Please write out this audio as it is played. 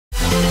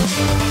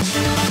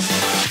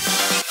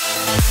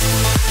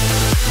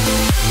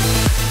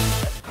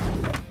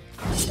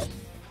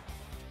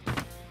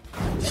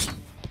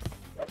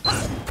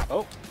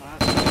Oh,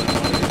 that's not what I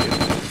wanted to do.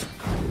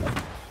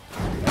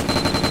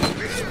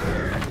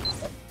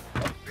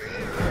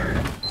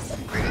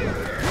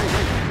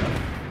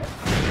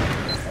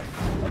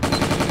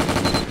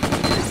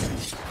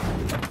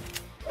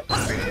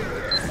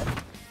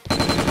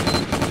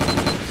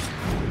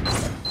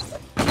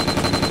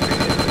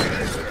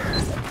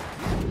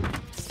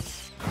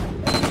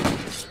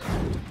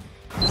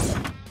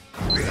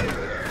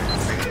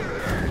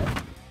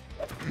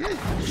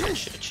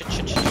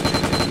 Shit.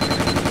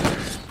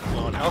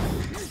 Low on health.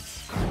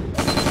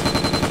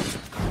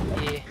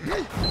 Yeah.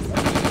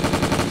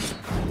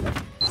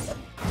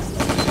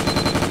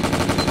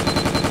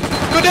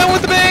 Go down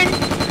with the bang!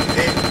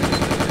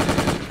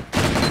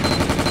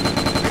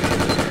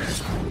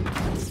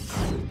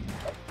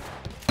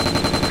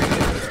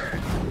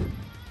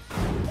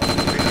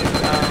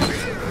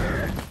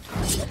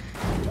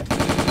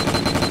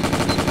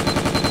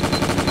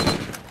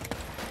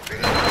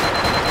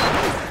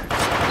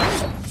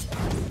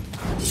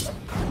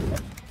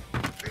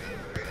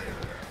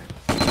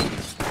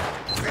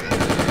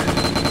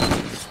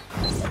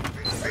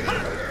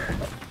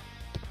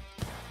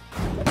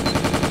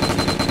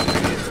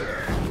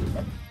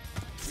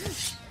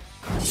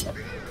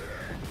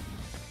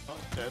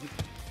 Dead.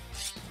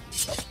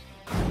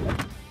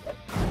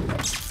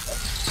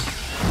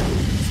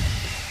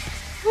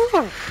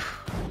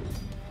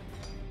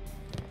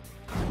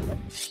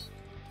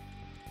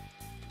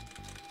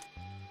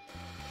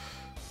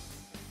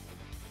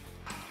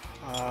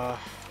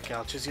 Okay,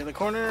 I'll choose the other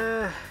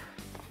corner.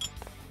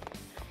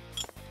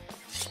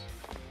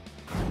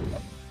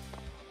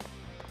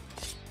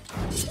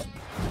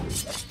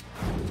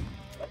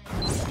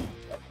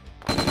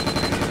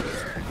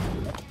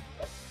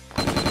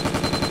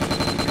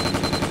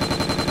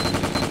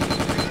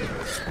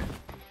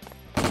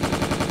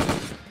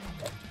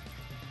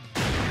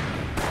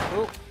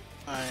 Oh,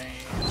 I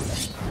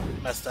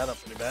messed that up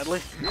pretty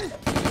badly.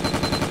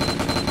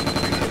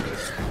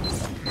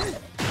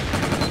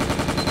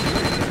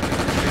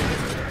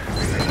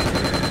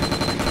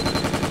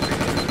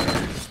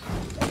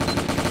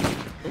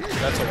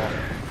 That's a wall.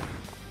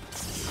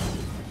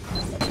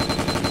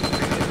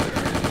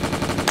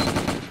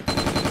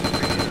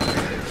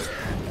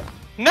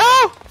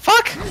 No!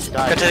 Fuck!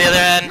 Died. Go to the other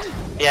end.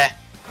 Yeah.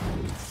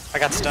 I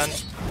got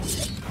stunned.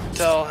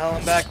 Tell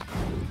Helen back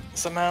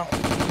somehow.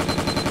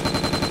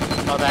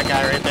 Oh, that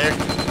guy right there.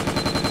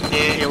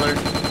 Yeah. Healer.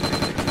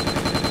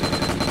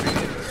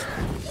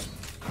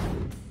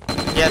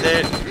 Yeah,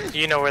 there.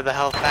 You know where the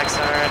health packs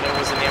are, and I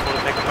wasn't able to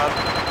pick them up.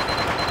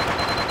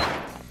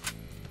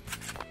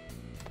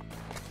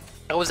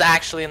 I was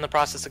actually in the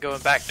process of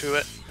going back to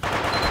it.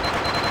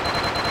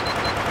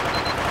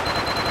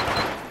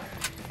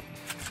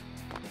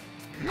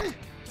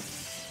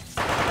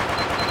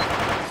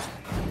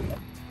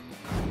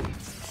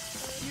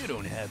 You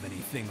don't have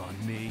anything on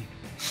me.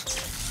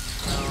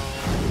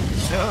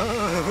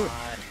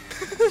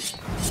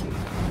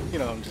 You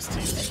know, I'm just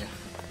teasing you.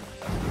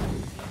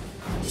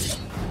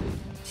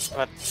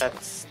 But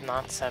that's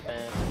not 7.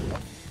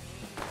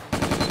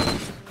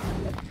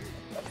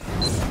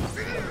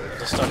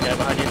 There's a stun guy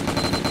behind you.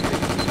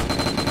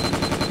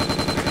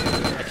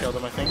 I killed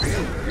him, I think.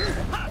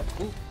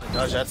 Ooh, I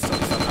dodged that stun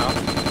somehow.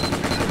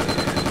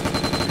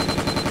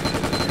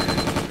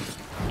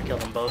 I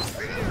killed them both.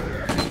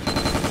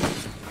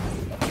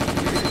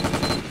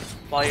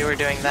 While you were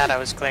doing that, I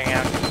was clearing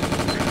out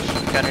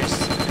gunners.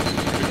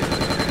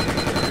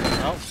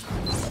 Oh.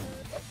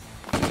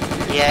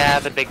 Yeah,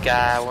 the big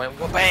guy went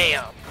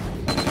wha-bam!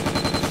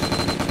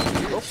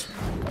 Oh.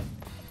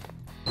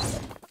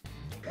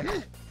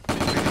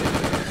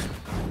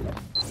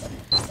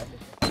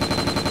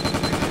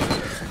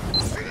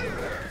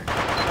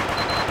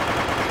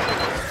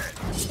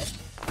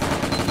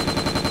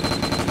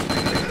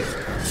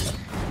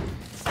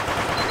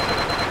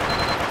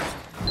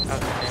 I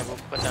wasn't able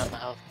to put down the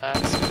health packs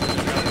because I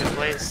don't know a good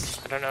place.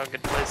 I don't know a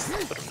good place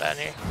to put them down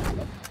here.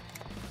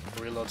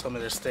 Reload, tell me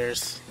there's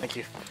stairs. Thank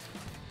you.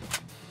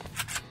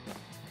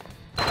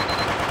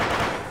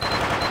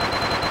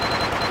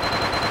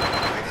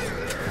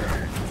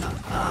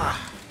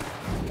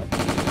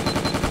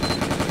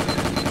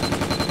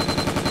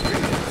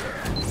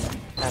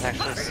 That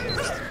actually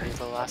seems to be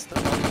the last of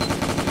them.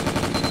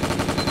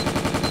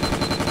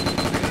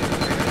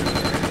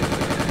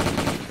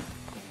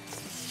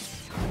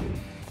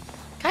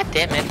 God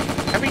damn it.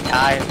 Every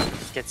time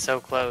it gets so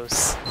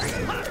close.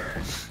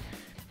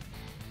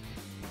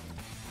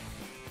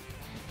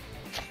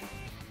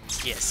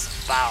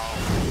 Yes, bow.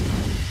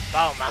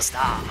 Bow master.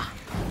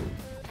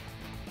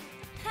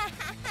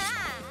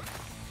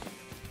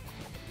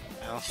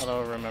 Well, I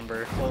don't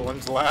remember what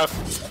one's left.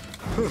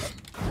 Hello.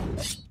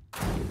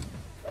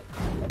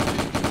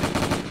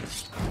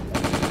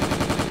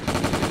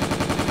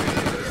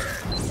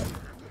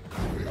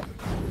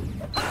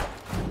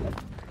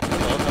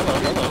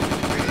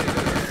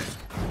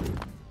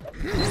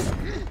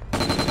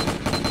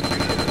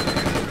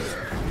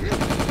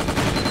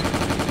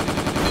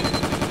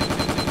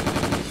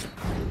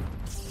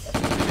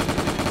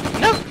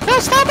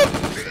 stop it!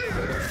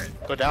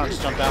 Go down,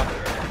 just jump down.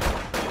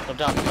 Jump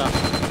down, jump down.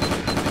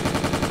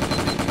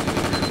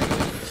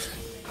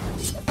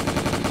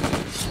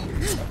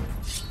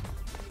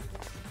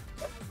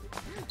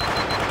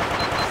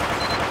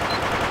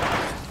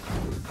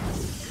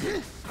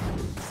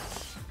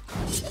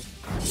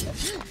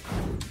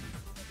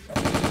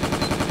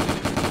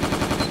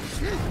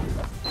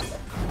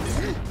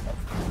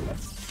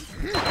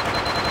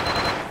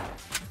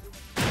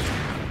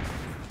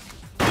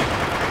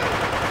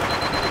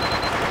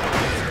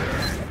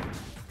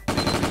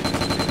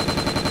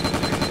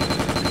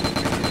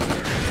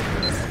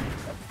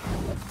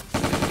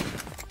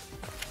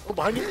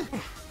 Behind you.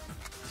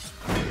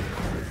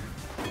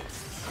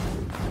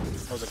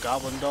 That was a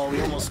goblin doll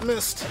we almost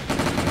missed.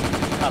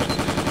 Got it.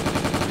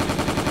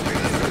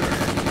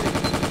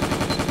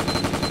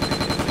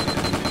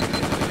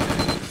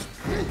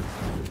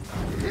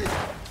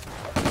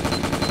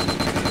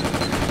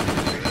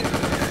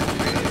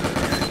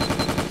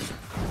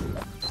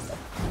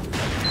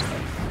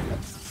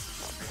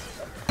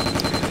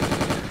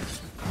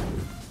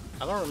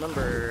 I don't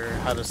remember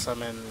how to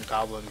summon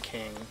Goblin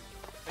King.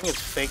 I think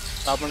it's fake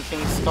Goblin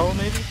King's skull,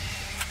 maybe?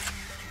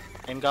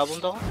 And Goblin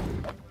Doll?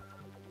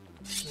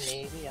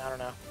 Maybe, I don't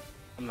know.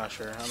 I'm not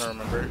sure, I don't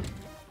remember.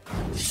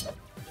 It's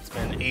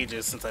been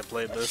ages since I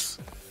played this.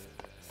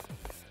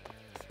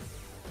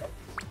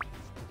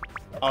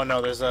 Oh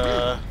no, there's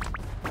a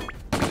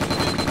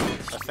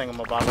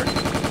thingamabobber.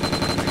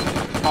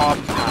 Pow.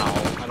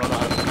 I don't know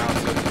how to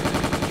pronounce it.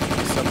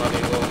 Maybe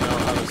somebody will know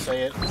how to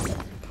say it.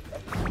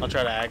 I'll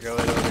try to aggro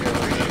it over here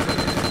with me.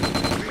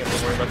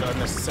 Don't worry about the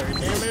unnecessary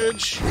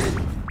damage.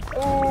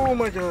 Oh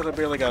my god, I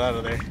barely got out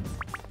of there.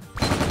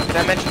 Did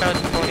I mention I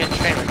was going to get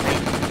trained with me?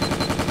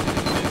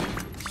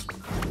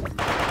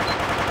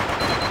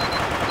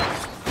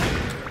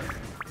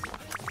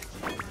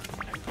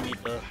 I need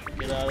to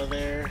get out of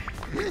there.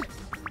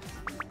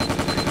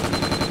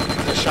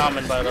 The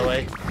shaman, by the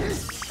way,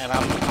 and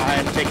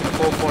I'm taking the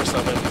full force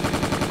of him.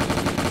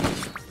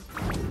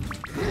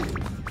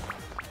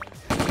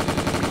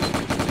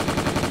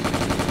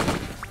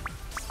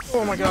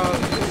 Oh my god.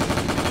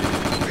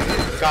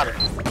 Got it.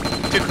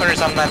 2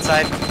 corners on that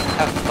side.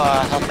 Have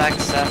health back,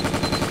 so.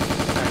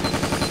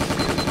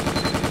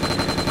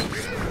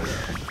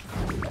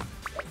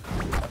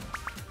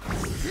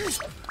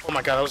 Oh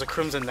my god, that was a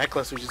crimson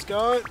necklace we just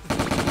got.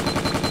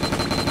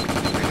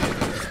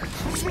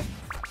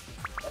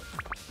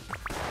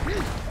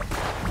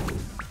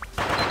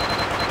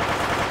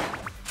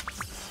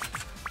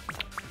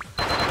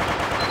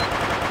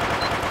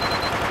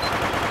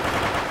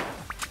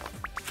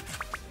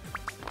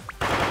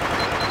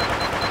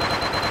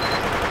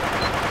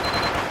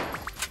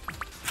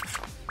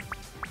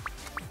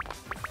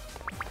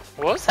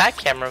 What was that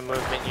camera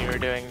movement you were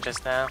doing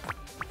just now?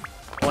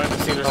 I wanted to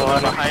see if there's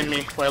someone behind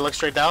me. Wait, I look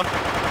straight down?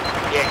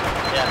 Yeah.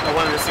 Yeah, I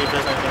wanted to see if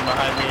there's anything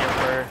behind me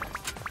or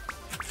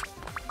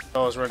if I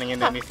was running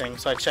into anything.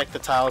 So I checked the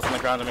tiles on the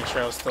ground to make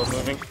sure I was still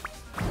moving.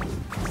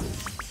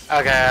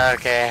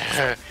 Okay.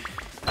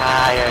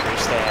 I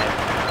understand.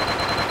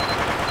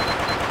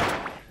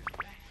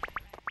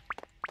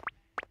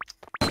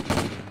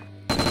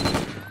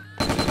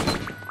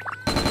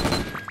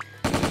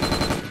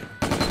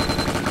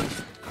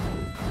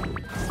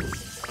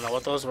 I don't know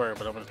what those were,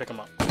 but I'm gonna pick them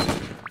up.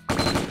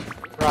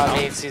 Raw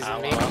meat,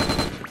 seasoned meat.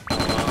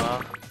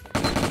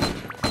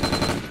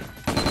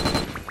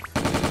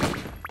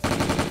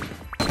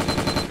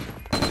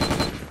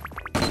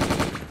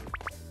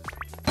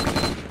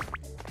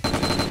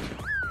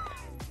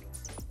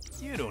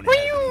 You don't have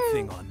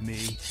anything on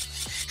me.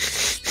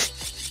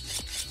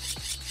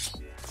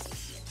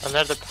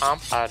 Another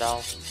pom-pom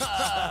doll.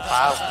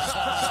 Wow.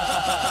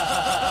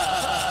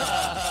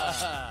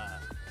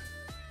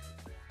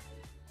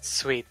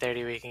 Sweet,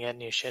 30 we can get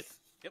new shit.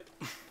 Yep.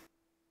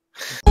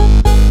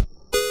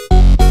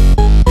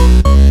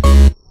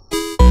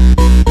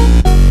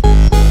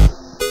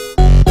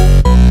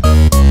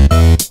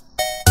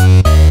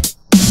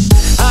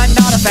 I'm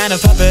not a fan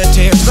of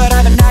puppeteers, but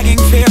I have a nagging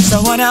fear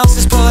someone else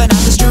is pulling out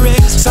the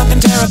strings.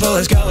 Something terrible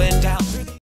is going down.